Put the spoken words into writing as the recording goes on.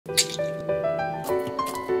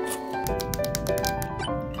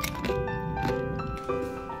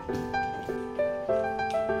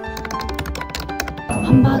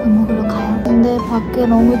함바그 먹으러 가요. 근데 밖에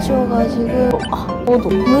너무 추워가지고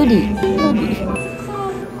무리.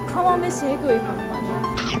 카마메시 에그의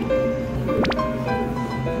간만이야.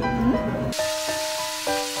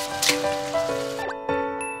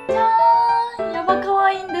 짠! 야바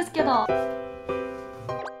카와이인 ですけど.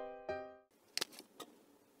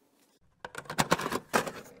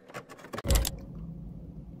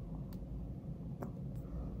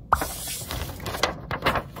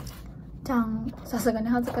さすがに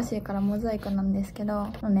恥ずかしいからモザイクなんですけど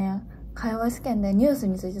ね、会話試験でニュース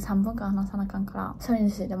について3分間話さなあかんから、それ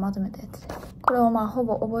についてまとめたやつで、これをまあほ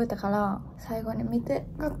ぼ覚えたから最後に見て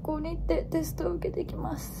学校に行ってテストを受けていき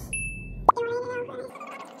ます。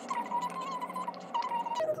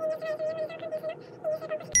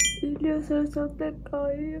이뉴스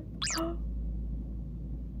선택하이요.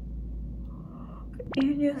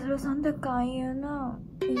 이뉴스 선택하이요나.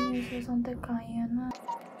 이뉴스 선택하이요나.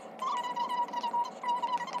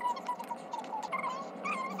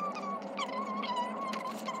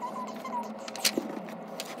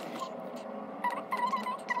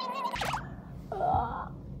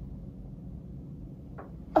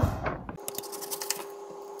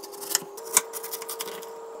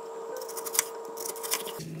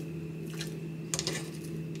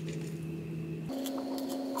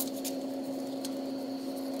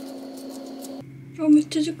めっ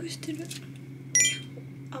ちゃ熟してる。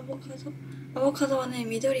アボカドはね、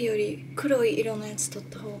緑より黒い色のやつ取っ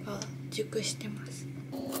た方が熟してます。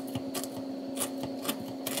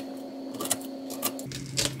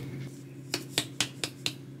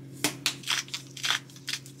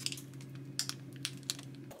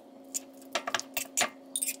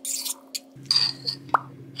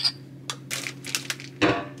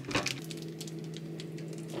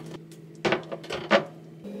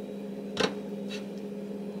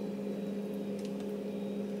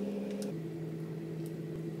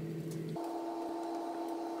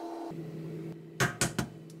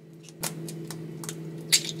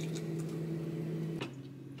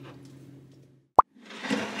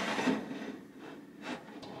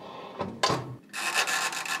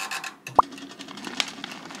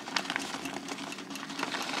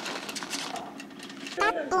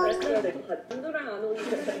레스토랑 안 오니까.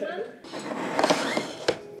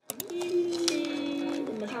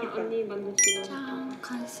 언니 만두치고. 짠,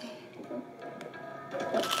 간세.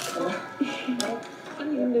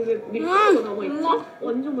 아니 근데 왜 밀가루가 남아있지?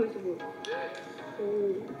 완전 맛있어 보여. 오.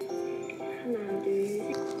 하나, 둘,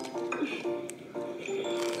 셋.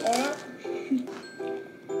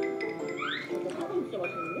 이거 진짜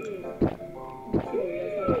맛있는데? 밑으로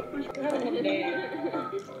올려서 맛있게 하는 건데.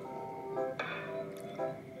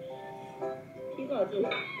 이거 아주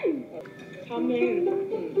밤에 막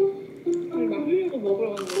흘리고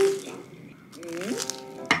먹으러 가는 거 진짜.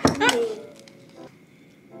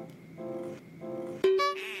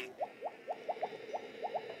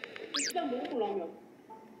 일단 먹고 라면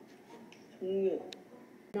종류.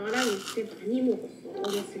 나랑 이때 많이 먹었어.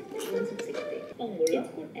 어렸을 때, 연습생 때. 빵 몰라?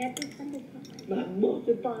 애플 산도빵. 난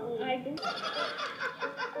먹을 빵. 아이고.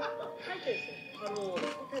 할 때 있어. 바로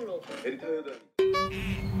호텔로. 에리타이어다.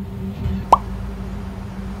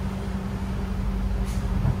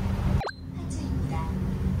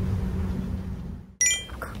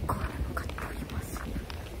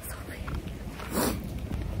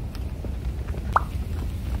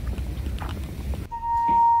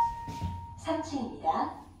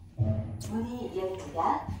 문이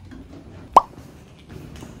열립니다.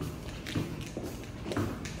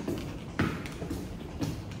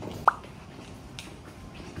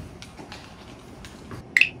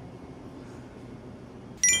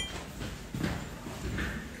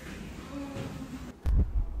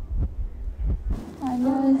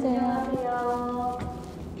 안녕하세요.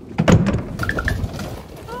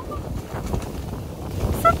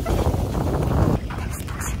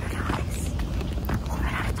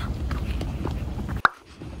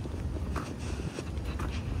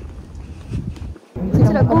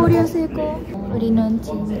 고려 세고 우리는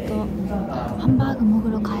지금부터 함바그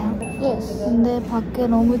먹으러 가요. 근데 밖에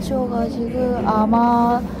너무 추워가지고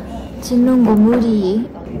아마 짓는 거 무리.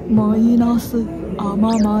 마이너스.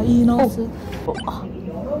 아마 마이너스.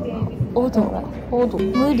 오도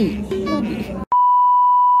무리.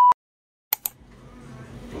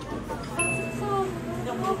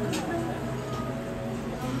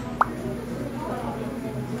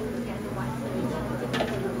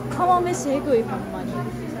 카마메시 에그의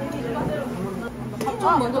간만이야.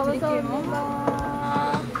 밥 먼저 드릴게요.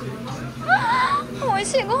 美味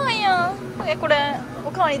しいご飯やん。これ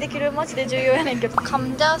おかわりできるマジで重要やねんけど。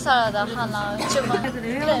감자 사라다 하나 주문.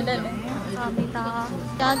 네네네. 감사합니다.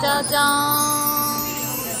 짜자잔.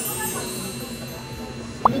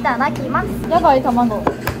 いただきます。やばい卵。わ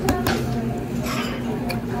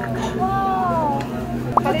あ。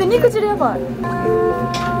待って肉汁やばい。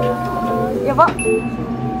やば。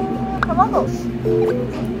卵。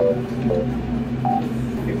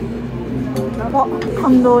やば。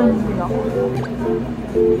感動人気だ。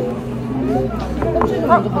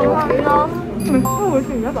あ、これはめっちゃ美味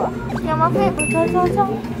しい。やば。やませ。じゃじゃじゃん。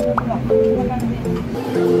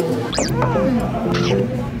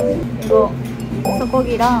ソコ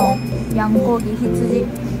ギラン、ヤンコギ、羊。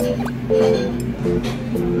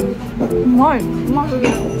うまい、うますぎ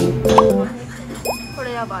る。こ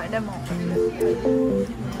れやばい、レモン。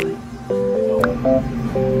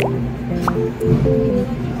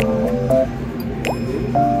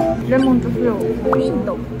レモンと塩、ミン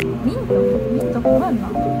ト、ミントごめんな。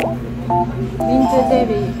ミントゼ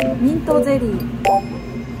リー、ミントゼリー。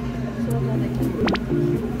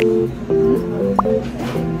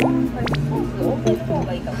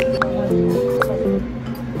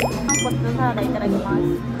韓国サラダいただきます。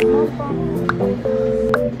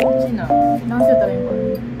何て言ったらいいのかな。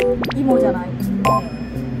芋じゃない。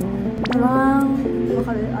わ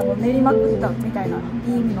かる？練りまくったみたいな、い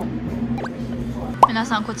い意味の。皆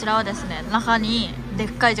さんこちらはですね、中にで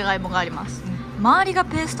っかいじゃがいもがあります。周りが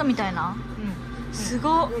ペーストみたいな。す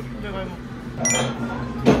ごっ。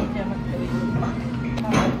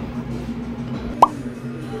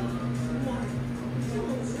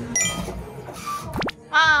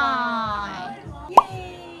あ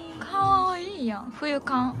ー、かわいいやん、冬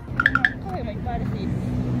感。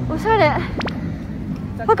おしゃれ。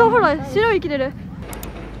バカほら、白い着てる。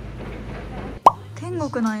天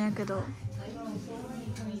国なんやけど。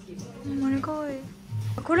ほんまにかわいい。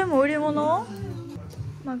これも売り物？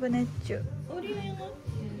マグネッチュ。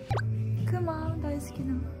クマ大好き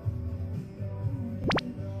な。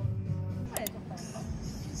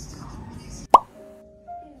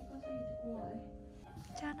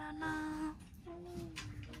じゃらな。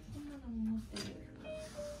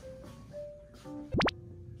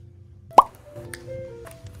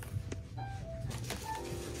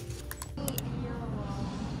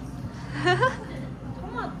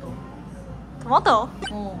토마토?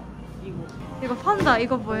 이거 판다.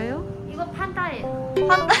 이거 뭐예요? 이거 판다예요.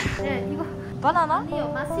 판다? 네, 이거 바나나? 아니요,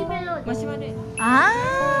 마시멜로. 마시멜로.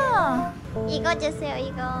 아, 이거 주세요,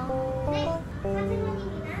 이거. 네.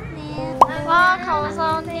 네. 와,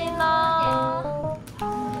 감사합니다.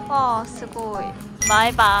 와, すごい.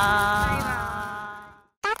 바이바이.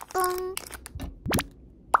 따뚱.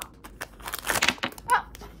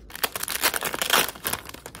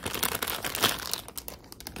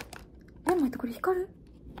待って、これ光る？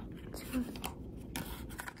違う。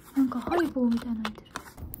なんかハイボーみたいなの入って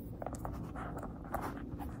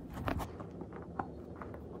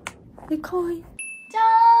る。かわいい。じゃ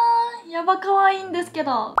ーん、やばかわいいんですけ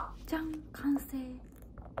ど。じゃん、完成。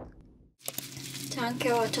じゃん、今日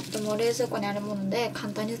はちょっともう冷蔵庫にあるもので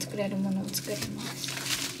簡単に作れるものを作りま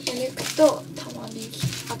す。お肉と玉ねぎ、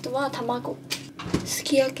あとは卵、す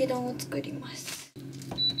き焼き丼を作ります。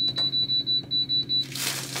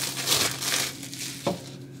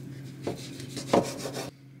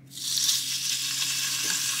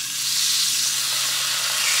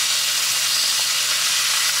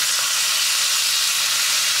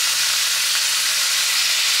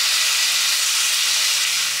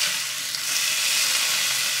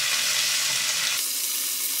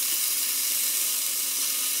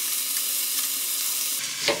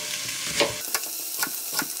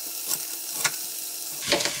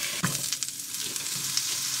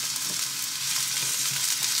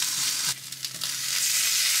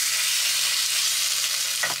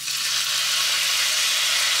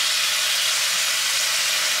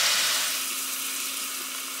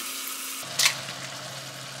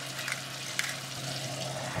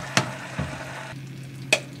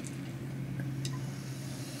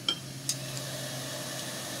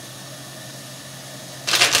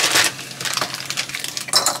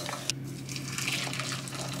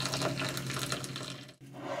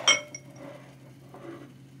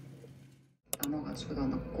넣어가지고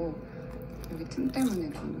넣어놨고 여기 틈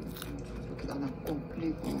때문에 저는 이렇게 넣어놨고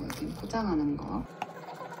그리고 지금 포장하는 거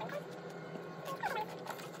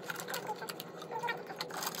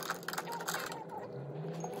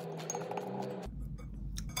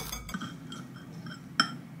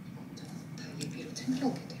다 예비로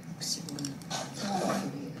챙겨오게 돼요. 혹시 모르는 상황을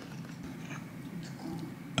위해 뚜껑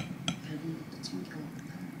얇은 것도 챙겨오고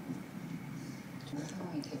좀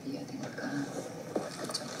상황이 대비해야 되니까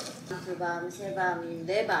그렇죠. 두밤, 세밤,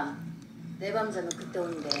 네밤 자면 그때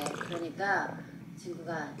온대. 그러니까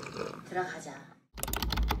친구가 들어가자.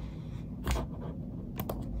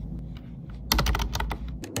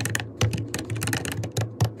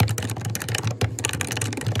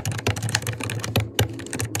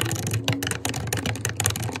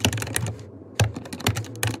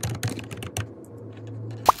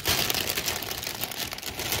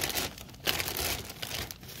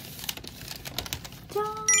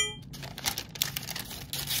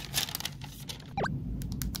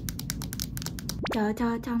 じゃあじ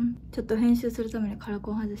ゃあじゃん。ちょっと編集するためにカラ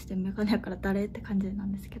コン外してメガネやから誰って感じな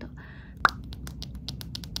んですけど、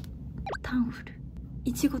タンフル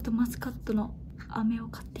いちごとマスカットの飴を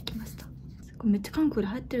買ってきました。これめっちゃ韓国で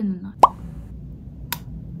入ってるのな。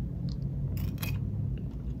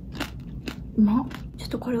うまっ。ちょっ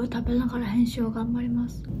とこれを食べながら編集を頑張りま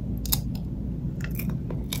す。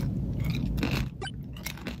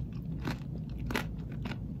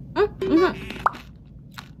うまっ。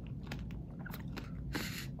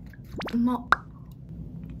うまっ。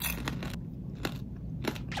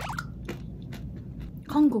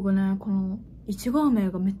韓国ね、このいちご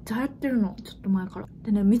飴がめっちゃ流行ってるの、ちょっと前から。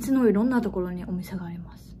でね、道のいろんなところにお店があり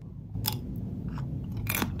ます。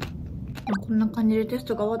こんな感じでテス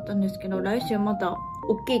トが終わったんですけど、来週また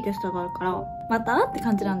大きいテストがあるからまたって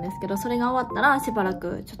感じなんですけど、それが終わったらしばら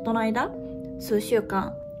くちょっとの間数週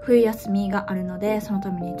間冬休みがあるので、その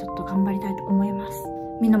ためにちょっと頑張りたいと思います。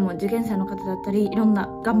みんなも受験生の方だったりいろんな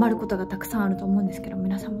頑張ることがたくさんあると思うんですけど、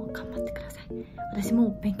皆さんも頑張ってください。私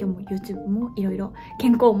も勉強も YouTube もいろいろ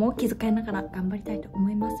健康も気遣いながら頑張りたいと思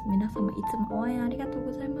います。皆様いつも応援ありがとう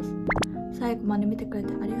ございます。最後まで見てくれ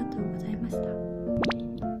てありがとうございました。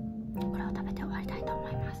これを食べて終わりたいと思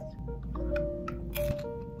います。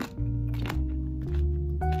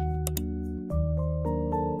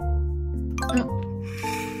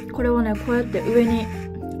これをね、こうやって上に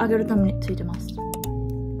上げるためについてます。